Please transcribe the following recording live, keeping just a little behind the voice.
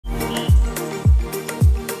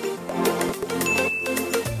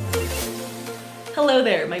Hello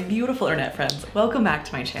there, my beautiful internet friends. Welcome back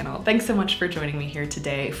to my channel. Thanks so much for joining me here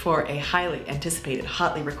today for a highly anticipated,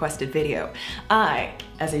 hotly requested video. I,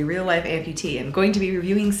 as a real-life amputee, am going to be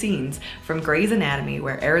reviewing scenes from Grey's Anatomy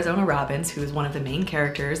where Arizona Robbins, who is one of the main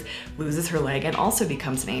characters, loses her leg and also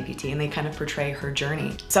becomes an amputee, and they kind of portray her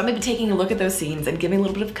journey. So I'm gonna be taking a look at those scenes and giving a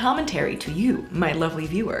little bit of commentary to you, my lovely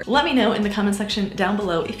viewer. Let me know in the comment section down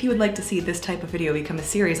below if you would like to see this type of video become a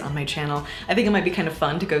series on my channel. I think it might be kind of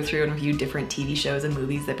fun to go through and review different TV shows and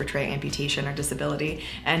movies that portray amputation or disability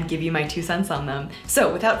and give you my 2 cents on them.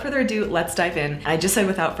 So without further ado, let's dive in. I just said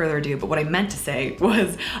without further ado, but what I meant to say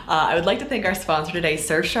was I would like to thank our sponsor today,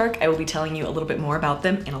 Surfshark. I will be telling you a little bit more about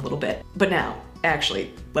them in a little bit. But now,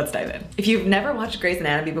 actually, let's dive in. If you've never watched Grey's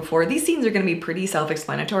Anatomy before, these scenes are gonna be pretty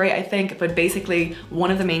self-explanatory, I think, but basically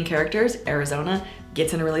one of the main characters, Arizona,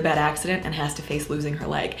 gets in a really bad accident and has to face losing her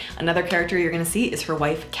leg. Another character you're gonna see is her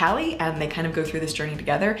wife, Callie, and they kind of go through this journey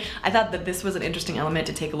together. I thought that this was an interesting element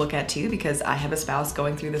to take a look at too, because I have a spouse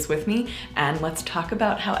going through this with me, and let's talk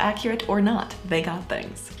about how accurate or not they got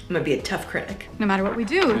things. I'm gonna be a tough critic. No matter what we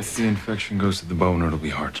do. If the infection goes to the bone, it'll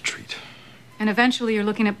be hard to treat. And eventually you're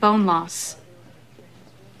looking at bone loss.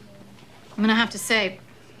 I'm gonna have to say,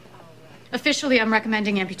 officially I'm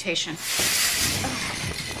recommending amputation.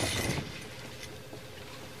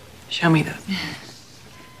 Show me them.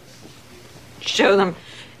 Show them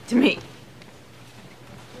to me.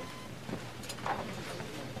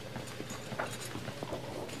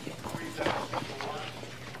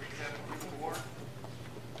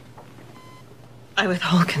 I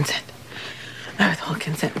withhold consent. I withhold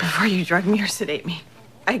consent before you drug me or sedate me.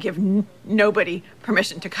 I give nobody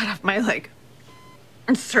permission to cut off my leg.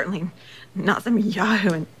 And certainly not some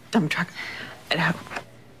yahoo and dump truck. No.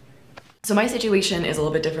 So my situation is a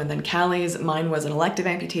little bit different than Callie's. Mine was an elective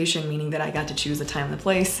amputation, meaning that I got to choose the time and the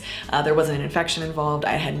place. There wasn't an infection involved.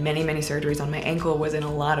 I had many surgeries on my ankle, was in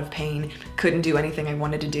a lot of pain, couldn't do anything I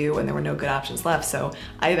wanted to do, and there were no good options left. So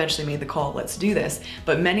I eventually made the call, let's do this.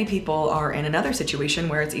 But many people are in another situation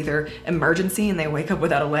where it's either emergency and they wake up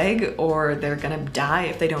without a leg, or they're gonna die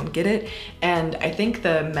if they don't get it. And I think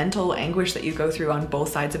the mental anguish that you go through on both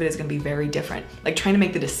sides of it is gonna be very different. Like trying to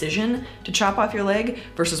make the decision to chop off your leg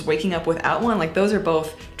versus waking up without one, like those are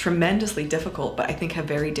both tremendously difficult, but I think have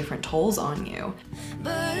very different tolls on you.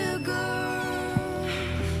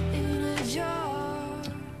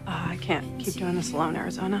 I can't keep doing this alone,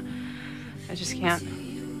 Arizona. I just can't.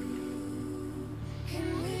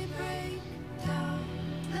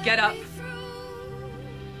 Get up.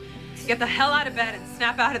 Get the hell out of bed and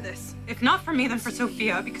snap out of this. If not for me, then for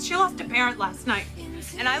Sophia, because she lost a parent last night.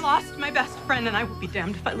 And I lost my best friend, and I will be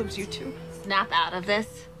damned if I lose you too. Snap out of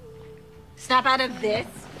this? Snap out of this?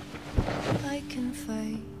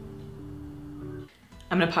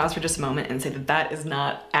 I'm gonna pause for just a moment and say that that is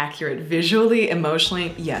not accurate visually.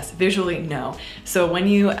 Emotionally, yes. Visually, no. So when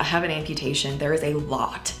you have an amputation, there is a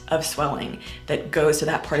lot of swelling that goes to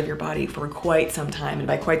that part of your body for quite some time. And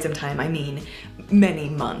by quite some time, I mean many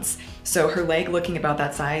months. So her leg looking about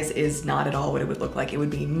that size is not at all what it would look like. It would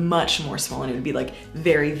be much more swollen. It would be like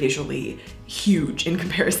very visually huge in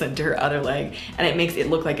comparison to her other leg. And it makes it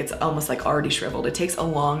look like it's almost like already shriveled. It takes a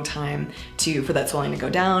long time for that swelling to go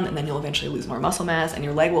down, and then you'll eventually lose more muscle mass, and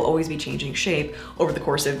your leg will always be changing shape over the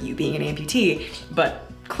course of you being an amputee.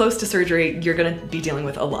 But close to surgery, you're gonna be dealing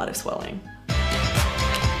with a lot of swelling.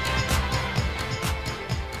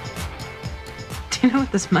 Do you know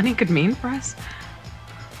what this money could mean for us?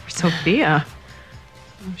 For Sophia.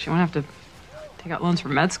 She won't have to take out loans for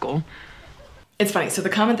med school. It's funny, so the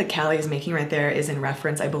comment that Callie is making right there is in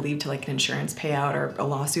reference, I believe, to like an insurance payout or a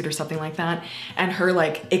lawsuit or something like that. And her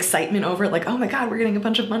like excitement over it, like, oh my God, we're getting a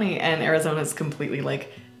bunch of money. And Arizona's completely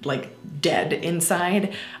like dead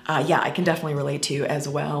inside. Yeah, I can definitely relate to as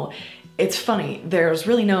well. It's funny, there's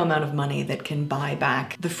really no amount of money that can buy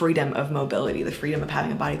back the freedom of mobility, the freedom of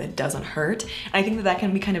having a body that doesn't hurt. And I think that that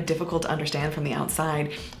can be kind of difficult to understand from the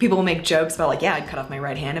outside. People will make jokes about like, yeah, I'd cut off my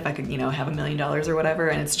right hand if I could, you know, have $1 million or whatever.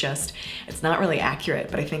 And it's just, it's not really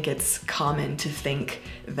accurate, but I think it's common to think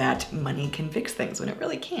that money can fix things when it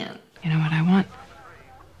really can't. You know what I want?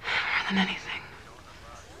 More than anything.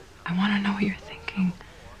 I want to know what you're thinking,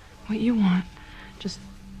 what you want. Just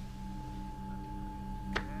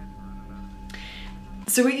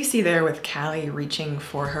So what you see there with Callie reaching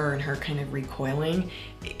for her and her kind of recoiling,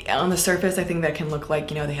 on the surface I think that can look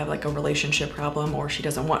like, you know, they have like a relationship problem or she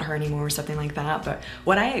doesn't want her anymore or something like that. But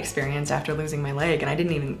what I experienced after losing my leg, and I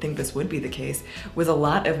didn't even think this would be the case, was a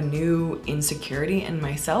lot of new insecurity in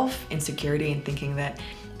myself, insecurity in thinking that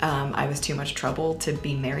I was too much trouble to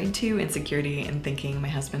be married to, insecurity in thinking my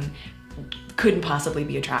husband couldn't possibly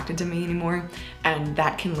be attracted to me anymore, and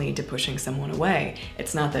that can lead to pushing someone away.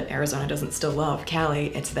 It's not that Arizona doesn't still love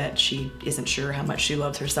Callie, it's that she isn't sure how much she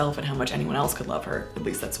loves herself and how much anyone else could love her. At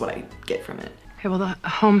least that's what I get from it. Okay, well, the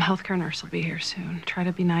home healthcare nurse will be here soon. Try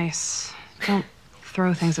to be nice. Don't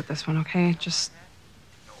throw things at this one, okay? Just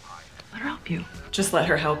let her help you. Just let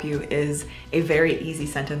her help you is a very easy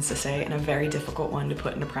sentence to say and a very difficult one to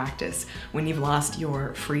put into practice. When you've lost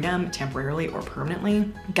your freedom temporarily or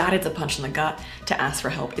permanently, God, it's a punch in the gut to ask for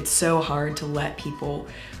help. It's so hard to let people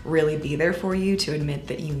really be there for you, to admit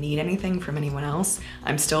that you need anything from anyone else.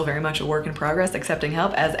 I'm still very much a work in progress accepting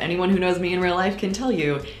help, as anyone who knows me in real life can tell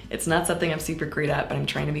you. It's not something I'm super great at, but I'm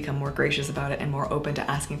trying to become more gracious about it and more open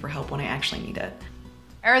to asking for help when I actually need it.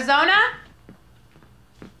 Arizona?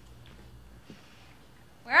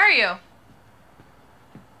 Where are you?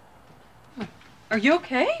 Are you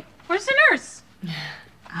okay? Where's the nurse?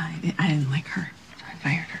 I didn't like her, so I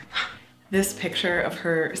fired her. This picture of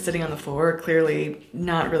her sitting on the floor, clearly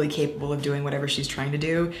not really capable of doing whatever she's trying to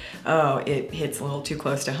do. Oh, it hits a little too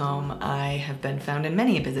close to home. I have been found in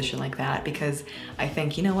many a position like that because I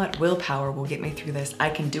think, you know what, willpower will get me through this. I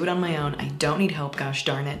can do it on my own. I don't need help, gosh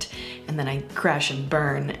darn it. And then I crash and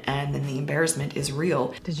burn, and then the embarrassment is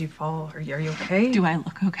real. Did you fall? Are you okay? Do I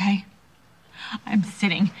look okay? I'm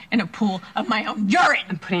sitting in a pool of my own urine.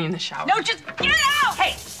 I'm putting you in the shower. No, just get out!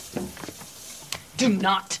 Hey! Do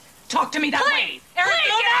not talk to me that way! Arizona! Please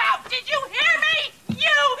get out! Did you hear me?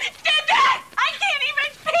 You did that! I can't even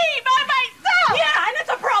pee by myself! Yeah, and it's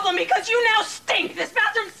a problem because you now stink! This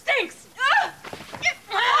bathroom stinks!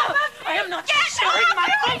 I am not sharing my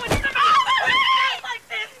home with somebody like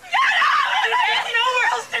this! Get out! There's nowhere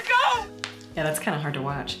else to go! Yeah, that's kind of hard to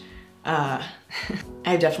watch.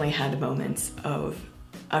 I've definitely had moments of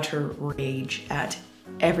utter rage at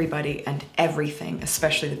everybody and everything,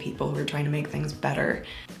 especially the people who are trying to make things better.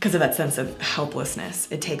 Because of that sense of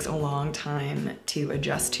helplessness, it takes a long time to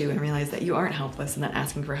adjust to and realize that you aren't helpless and that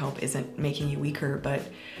asking for help isn't making you weaker, but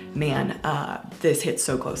man, this hits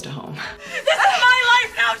so close to home. This is my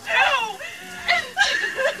life now too!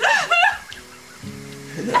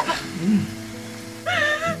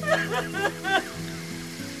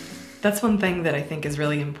 That's one thing that I think is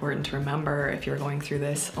really important to remember if you're going through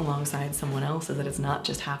this alongside someone else, is that it's not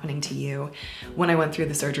just happening to you. When I went through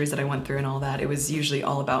the surgeries that I went through and all that, it was usually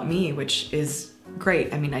all about me, which is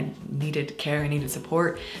great. I mean, I needed care, I needed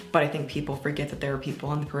support, but I think people forget that there are people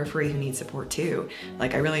on the periphery who need support too.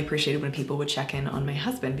 Like, I really appreciated when people would check in on my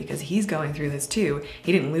husband because he's going through this too.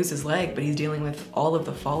 He didn't lose his leg, but he's dealing with all of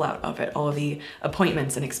the fallout of it, all of the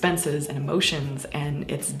appointments and expenses and emotions, and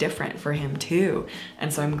it's different for him too.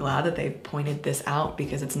 And so I'm glad that they've pointed this out,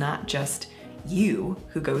 because it's not just you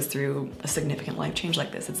who goes through a significant life change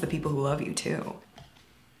like this, it's the people who love you too.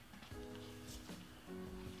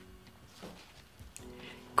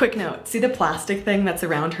 Quick note, see the plastic thing that's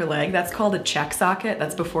around her leg? That's called a check socket.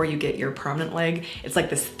 That's before you get your permanent leg. It's like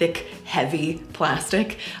this thick, heavy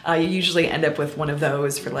plastic. You usually end up with one of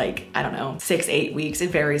those for like, I don't know, 6-8 weeks. It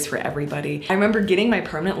varies for everybody. I remember getting my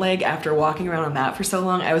permanent leg after walking around on that for so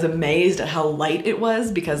long. I was amazed at how light it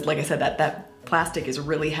was because, like I said, that plastic is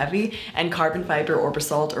really heavy, and carbon fiber or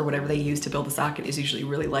basalt or whatever they use to build the socket is usually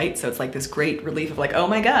really light. So it's like this great relief of like, oh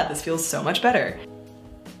my God, this feels so much better.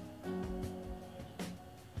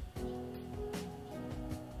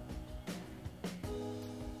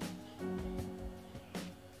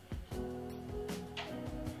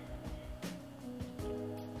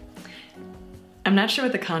 I'm not sure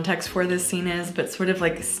what the context for this scene is, but sort of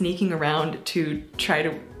like sneaking around to try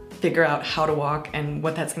to figure out how to walk and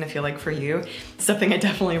what that's gonna feel like for you. Something I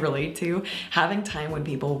definitely relate to. Having time when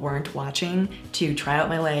people weren't watching to try out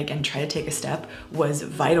my leg and try to take a step was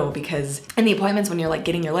vital, because in the appointments when you're like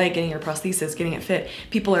getting your leg, getting your prosthesis, getting it fit,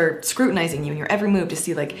 people are scrutinizing you and your every move to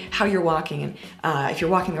see like how you're walking and if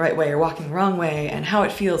you're walking the right way or walking the wrong way and how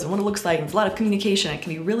it feels and what it looks like. And it's a lot of communication. It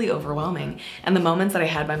can be really overwhelming. And the moments that I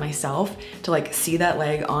had by myself to like see that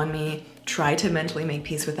leg on me, try to mentally make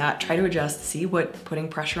peace with that, try to adjust, see what putting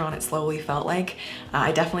pressure on it slowly felt like,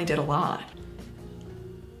 I definitely did a lot.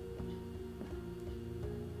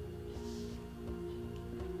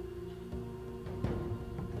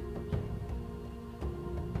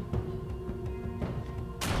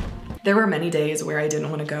 There were many days where I didn't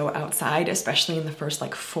want to go outside, especially in the first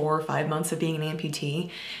like 4 or 5 months of being an amputee,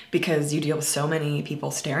 because you deal with so many people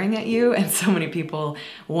staring at you and so many people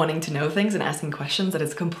wanting to know things and asking questions that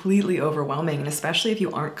it's completely overwhelming. And especially if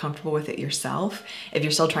you aren't comfortable with it yourself, if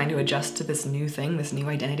you're still trying to adjust to this new thing, this new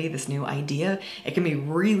identity, this new idea, it can be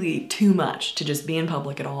really too much to just be in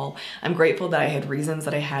public at all. I'm grateful that I had reasons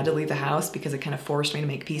that I had to leave the house because it kind of forced me to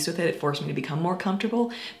make peace with it. It forced me to become more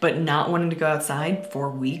comfortable, but not wanting to go outside for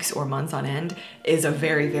weeks or months on end is a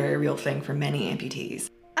very, very real thing for many amputees.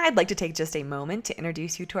 I'd like to take just a moment to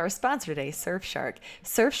introduce you to our sponsor today, Surfshark.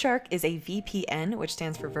 Surfshark is a VPN, which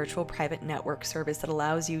stands for Virtual Private Network Service, that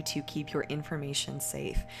allows you to keep your information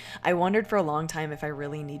safe. I wondered for a long time if I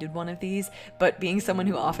really needed one of these, but being someone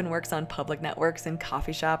who often works on public networks in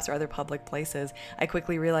coffee shops or other public places, I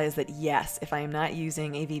quickly realized that yes, if I am not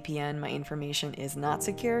using a VPN, my information is not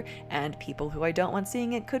secure, and people who I don't want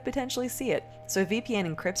seeing it could potentially see it. So a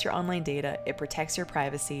VPN encrypts your online data, it protects your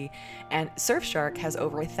privacy, and Surfshark has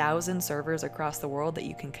over 1,000 servers across the world that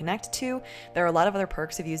you can connect to. There are a lot of other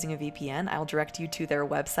perks of using a VPN. I'll direct you to their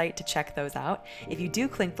website to check those out. If you do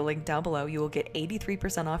click the link down below, you will get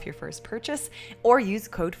 83% off your first purchase, or use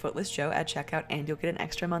code FootlessJoe at checkout and you'll get an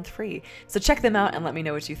extra month free. So check them out and let me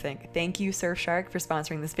know what you think. Thank you, Surfshark, for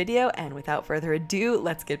sponsoring this video, and without further ado,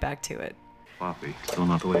 let's get back to it. Floppy, still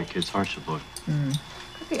not the way a kid's heart should look.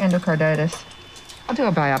 Could be endocarditis. I'll do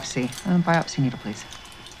a biopsy. Biopsy needle, please.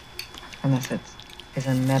 And this is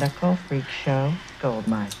a medical freak show gold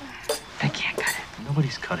mine. I can't cut it.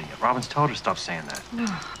 Nobody's cutting it. Robin's told her to stop saying that.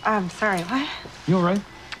 Oh, I'm sorry, what? You all right?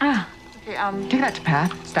 Okay, take that to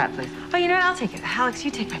Pat. Stat, please. Oh, you know what? I'll take it. Alex,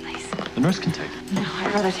 you take my place. The nurse can take it. No,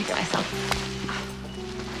 I'd rather take it myself.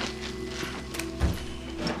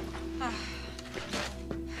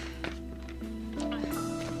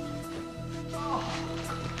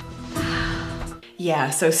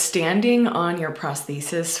 Yeah, so standing on your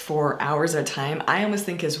prosthesis for hours at a time, I almost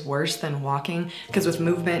think is worse than walking, because with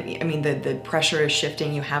movement, I mean, the pressure is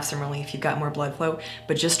shifting, you have some relief, you've got more blood flow,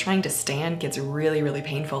 but just trying to stand gets really, really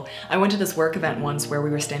painful. I went to this work event once where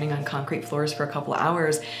we were standing on concrete floors for a couple of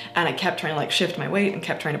hours, and I kept trying to like shift my weight and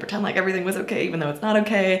kept trying to pretend like everything was okay, even though it's not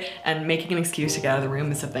okay, and making an excuse to get out of the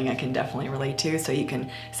room is something I can definitely relate to, so you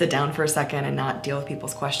can sit down for a second and not deal with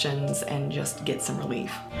people's questions and just get some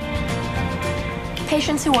relief.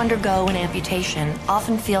 Patients who undergo an amputation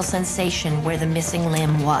often feel sensation where the missing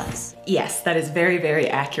limb was. Yes, that is very, very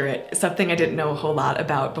accurate. Something I didn't know a whole lot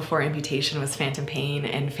about before amputation was phantom pain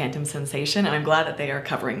and phantom sensation, and I'm glad that they are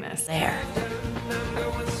covering this. There.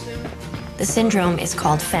 The syndrome is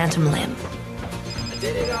called phantom limb.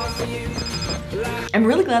 I'm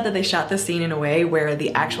really glad that they shot this scene in a way where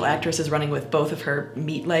the actual actress is running with both of her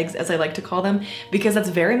meat legs, as I like to call them, because that's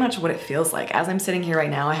very much what it feels like. As I'm sitting here right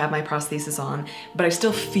now, I have my prosthesis on, but I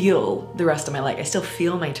still feel the rest of my leg. I still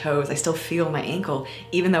feel my toes. I still feel my ankle,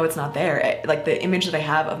 even though it's not there. Like, the image that I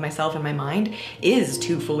have of myself in my mind is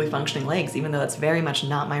 2 fully functioning legs, even though that's very much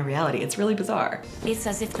not my reality. It's really bizarre. It's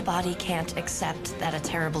as if the body can't accept that a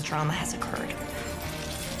terrible trauma has occurred.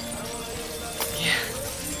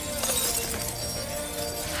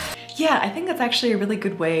 Yeah, I think that's actually a really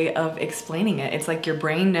good way of explaining it. It's like your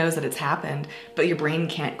brain knows that it's happened, but your brain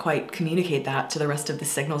can't quite communicate that to the rest of the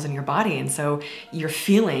signals in your body. And so you're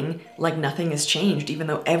feeling like nothing has changed, even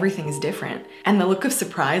though everything is different. And the look of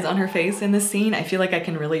surprise on her face in this scene, I feel like I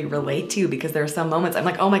can really relate to, because there are some moments I'm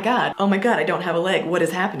like, oh my God, I don't have a leg. What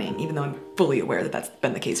is happening? Even though I'm fully aware that that's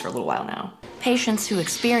been the case for a little while now. Patients who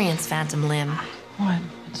experience phantom limb. What?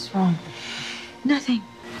 What's wrong? Nothing.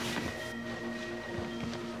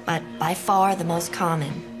 But by far the most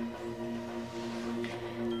common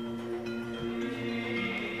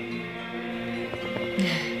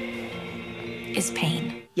is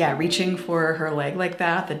pain. Yeah, reaching for her leg like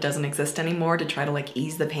that doesn't exist anymore, to try to like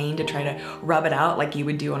ease the pain, to try to rub it out like you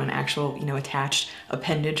would do on an actual, you know, attached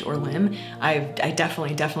appendage or limb. I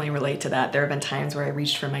definitely relate to that. There have been times where I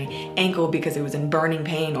reached for my ankle because it was in burning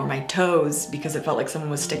pain, or my toes because it felt like someone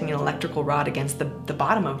was sticking an electrical rod against the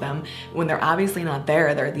bottom of them, when they're obviously not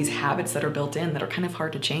there. There are these habits that are built in that are kind of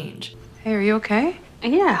hard to change. Hey, are you okay?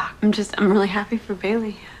 Yeah, I'm really happy for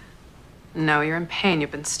Bailey. No, you're in pain.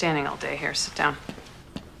 You've been standing all day. Here, sit down.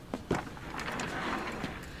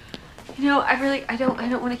 You know, I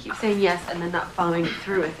don't want to keep saying yes and then not following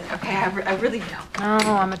through with it, okay? I really don't.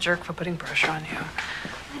 No, I'm a jerk for putting pressure on you.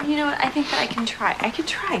 And you know what? I think that I can try.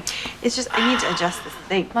 It's just, I need to adjust this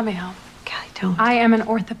thing. Let me help. Callie, don't. I am an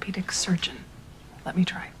orthopedic surgeon. Let me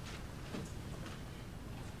try.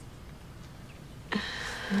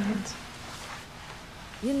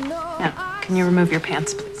 Now, can you remove your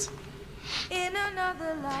pants, please?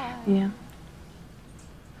 Yeah.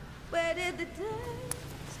 Where did the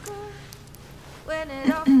days go when it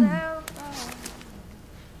all fell apart?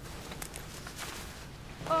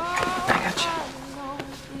 I gotcha.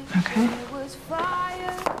 Okay.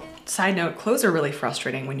 Side note, clothes are really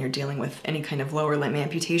frustrating when you're dealing with any kind of lower limb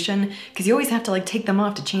amputation because you always have to like take them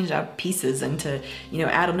off to change out pieces and to, you know,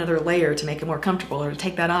 add another layer to make it more comfortable, or to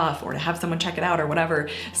take that off, or to have someone check it out or whatever.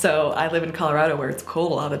 So I live in Colorado where it's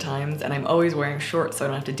cold a lot of the times and I'm always wearing shorts so I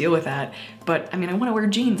don't have to deal with that. But I mean, I want to wear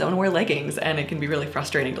jeans, I want to wear leggings, and it can be really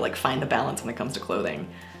frustrating to like find the balance when it comes to clothing.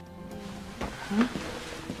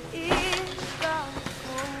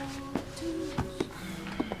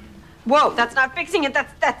 Whoa, that's not fixing it,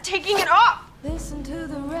 that's taking it off! Listen to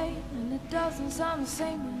the rain and it doesn't sound the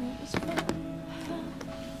same when it was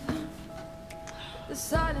fun. The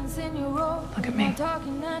silence in your room. Look at me.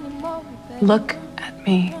 Talking anymore. Look at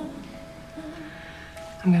me.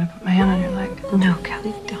 I'm gonna put my hand on your leg. No,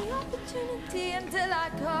 Kelly, don't. Until I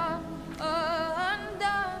come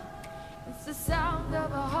undone. It's the sound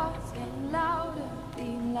of our hearts getting louder,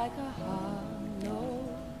 beating like a hollow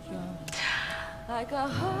drum. Like a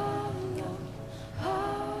hollow,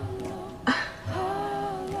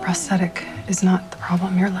 Prosthetic is not the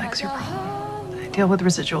problem. Your leg's your problem. I deal with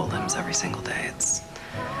residual limbs every single day.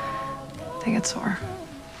 They get sore.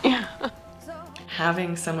 Yeah.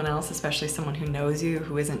 Having someone else, especially someone who knows you,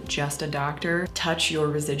 who isn't just a doctor, touch your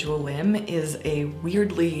residual limb is a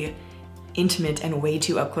weirdly intimate and way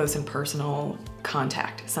too up close and personal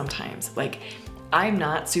contact sometimes. Like, I'm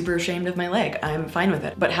not super ashamed of my leg, I'm fine with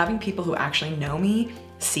it. But having people who actually know me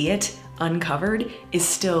see it uncovered is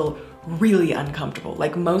still really uncomfortable.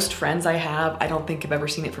 Like, most friends I have, I don't think I've ever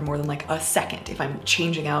seen it for more than like a second. If I'm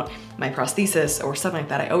changing out my prosthesis or something like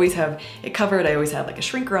that, I always have it covered. I always have like a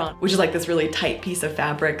shrinker on, which is like this really tight piece of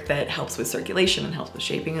fabric that helps with circulation and helps with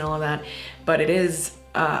shaping and all of that. But it is,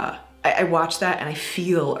 I watch that and I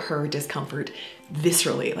feel her discomfort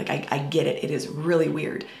viscerally. Like, I get it. It is really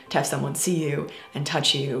weird to have someone see you and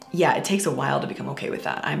touch you. Yeah, it takes a while to become okay with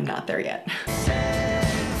that. I'm not there yet.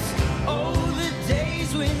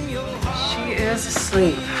 She is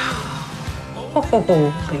asleep.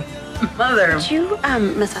 Holy mother. Could you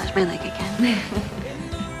massage my leg again?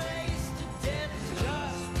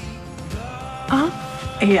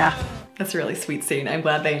 Yeah. That's a really sweet scene. I'm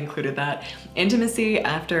glad they included that. Intimacy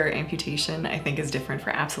after amputation, I think, is different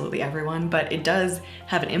for absolutely everyone, but it does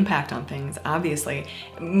have an impact on things, obviously.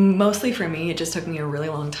 Mostly for me, it just took me a really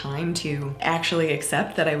long time to actually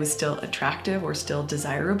accept that I was still attractive or still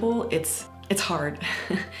desirable. It's hard.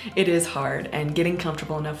 It is hard, and getting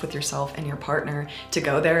comfortable enough with yourself and your partner to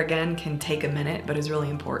go there again can take a minute, but is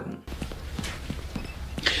really important.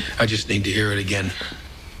 I just need to hear it again.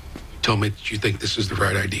 Tell me that you think this is the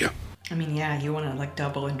right idea. I mean, yeah, you want to like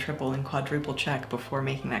double and triple and quadruple check before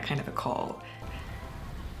making that kind of a call.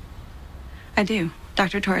 I do.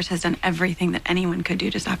 Dr. Torres has done everything that anyone could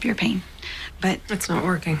do to stop your pain, but It's not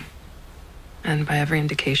working. And by every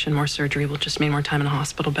indication, more surgery will just mean more time in a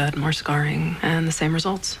hospital bed, more scarring, and the same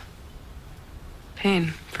results. Pain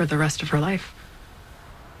for the rest of her life.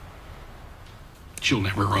 She'll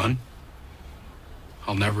never run.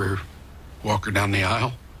 I'll never walk her down the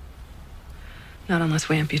aisle. Not unless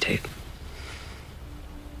we amputate.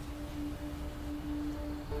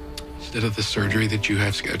 Instead of the surgery that you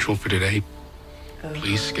have scheduled for today,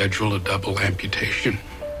 please schedule a double amputation.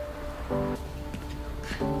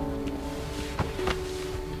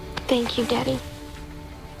 Thank you, Daddy.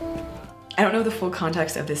 I don't know the full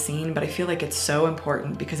context of this scene, but I feel like it's so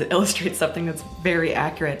important because it illustrates something that's very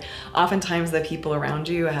accurate. Oftentimes the people around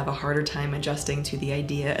you have a harder time adjusting to the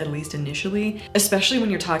idea, at least initially, especially when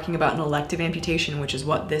you're talking about an elective amputation, which is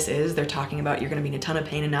what this is. They're talking about you're gonna be in a ton of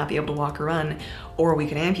pain and not be able to walk or run, or we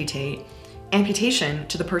can amputate. Amputation,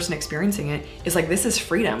 to the person experiencing it, is like, this is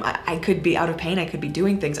freedom. I could be out of pain, I could be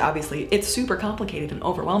doing things. Obviously, it's super complicated and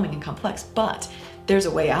overwhelming and complex, but there's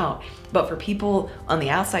a way out. But for people on the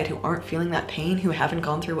outside who aren't feeling that pain, who haven't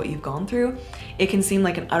gone through what you've gone through, it can seem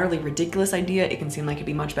like an utterly ridiculous idea. It can seem like it'd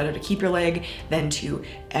be much better to keep your leg than to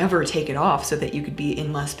ever take it off so that you could be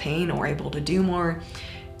in less pain or able to do more.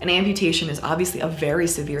 An amputation is obviously a very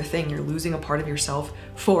severe thing. You're losing a part of yourself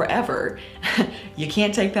forever. You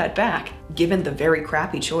can't take that back. Given the very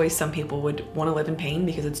crappy choice, some people would want to live in pain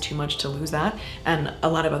because it's too much to lose that, and a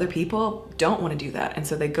lot of other people don't want to do that, and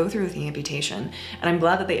so they go through with the amputation. And I'm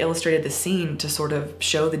glad that they illustrated this scene to sort of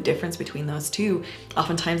show the difference between those two.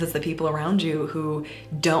 Oftentimes it's the people around you who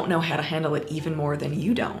don't know how to handle it even more than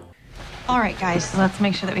you don't. all right, guys, let's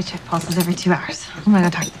make sure that we check pulses every 2 hours. I'm gonna go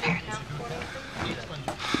talk to the parents.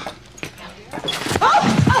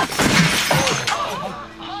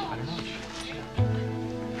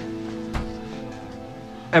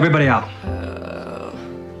 Everybody out.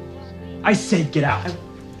 I said get out.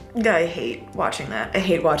 I hate watching that. I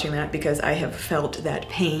hate watching that because I have felt that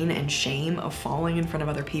pain and shame of falling in front of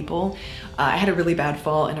other people. I had a really bad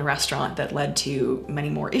fall in a restaurant that led to many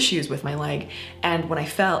more issues with my leg. And when I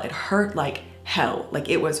fell, it hurt like hell. Like,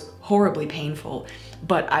 it was horribly painful.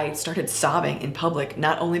 But I started sobbing in public,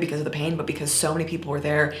 not only because of the pain, but because so many people were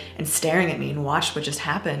there and staring at me and watched what just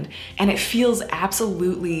happened. And it feels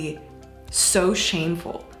absolutely so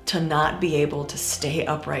shameful to not be able to stay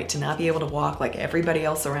upright, to not be able to walk like everybody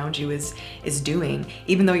else around you is doing,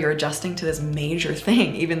 even though you're adjusting to this major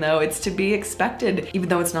thing, even though it's to be expected, even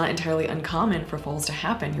though it's not entirely uncommon for falls to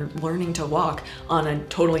happen. You're learning to walk on a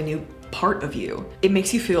totally new part of you. It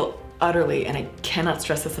makes you feel utterly, and I cannot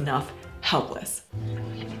stress this enough, helpless.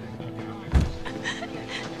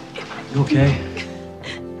 You okay?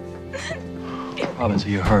 Robin, so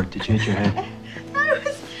you're hurt. Did you hit your head?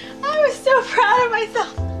 I was so proud of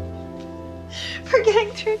myself for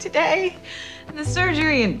getting through today and the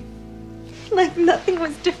surgery, and like nothing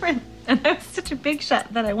was different. And I was such a big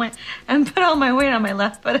shot that I went and put all my weight on my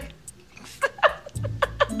left foot.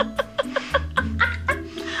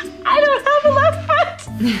 I don't have a left foot.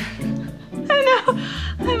 I know.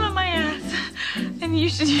 I'm on my ass. And you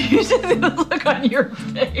should see the look on your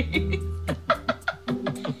face.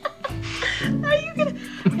 Are you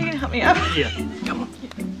gonna help me out? Yeah, come on.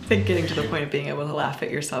 I think getting to the point of being able to laugh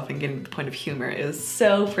at yourself and getting to the point of humor is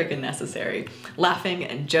so freaking necessary. Laughing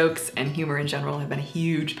and jokes and humor in general have been a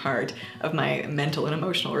huge part of my mental and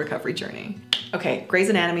emotional recovery journey. Okay, Grey's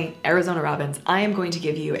Anatomy, Arizona Robbins, I am going to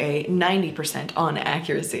give you a 90% on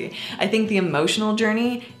accuracy. I think the emotional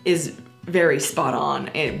journey is very spot on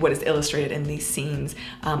in what is illustrated in these scenes.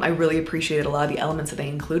 I really appreciated a lot of the elements that they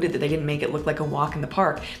included, that they didn't make it look like a walk in the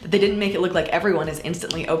park, that they didn't make it look like everyone is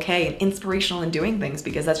instantly okay and inspirational in doing things,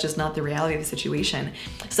 because that's just not the reality of the situation.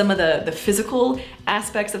 Some of the physical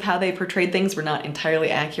aspects of how they portrayed things were not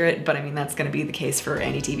entirely accurate, but I mean, that's gonna be the case for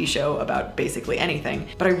any TV show about basically anything.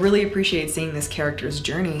 But I really appreciate seeing this character's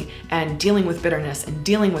journey and dealing with bitterness and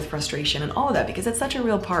dealing with frustration and all of that, because it's such a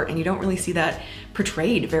real part and you don't really see that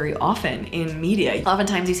portrayed very often in media.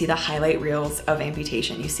 Oftentimes you see the highlight reels of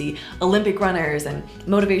amputation. You see Olympic runners and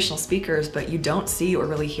motivational speakers, but you don't see or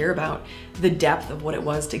really hear about the depth of what it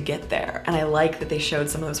was to get there. And I like that they showed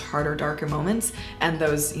some of those harder, darker moments and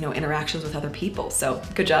those, you know, interactions with other people. So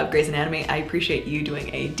good job, Grey's Anatomy. I appreciate you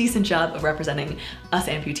doing a decent job of representing us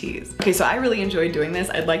amputees. Okay, so I really enjoyed doing this.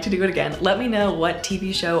 I'd like to do it again. Let me know what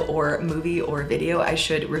TV show or movie or video I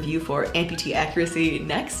should review for amputee accuracy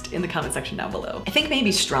next in the comment section down below. I think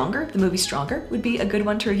maybe Stronger, the movie Stronger, would be a good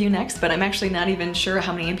one to review next, but I'm actually not even sure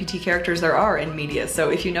how many amputee characters there are in media. So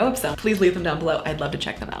if you know of some, please leave them down below. I'd love to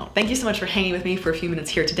check them out. Thank you so much for hanging with me for a few minutes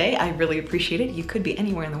here today. I really appreciate it. You could be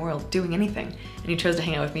anywhere in the world doing anything, and you chose to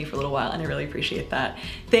hang out with me for a little while, and I really appreciate that.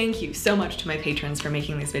 Thank you so much to my patrons for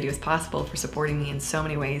making these videos possible, for supporting me in so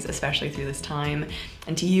many ways, especially through this time.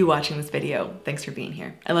 And to you watching this video, thanks for being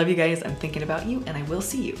here. I love you guys, I'm thinking about you, and I will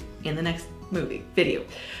see you in the next movie, video.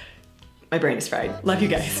 My brain is fried. Love you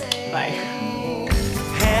guys. Bye.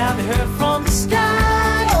 Have you heard from the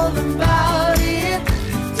sky all about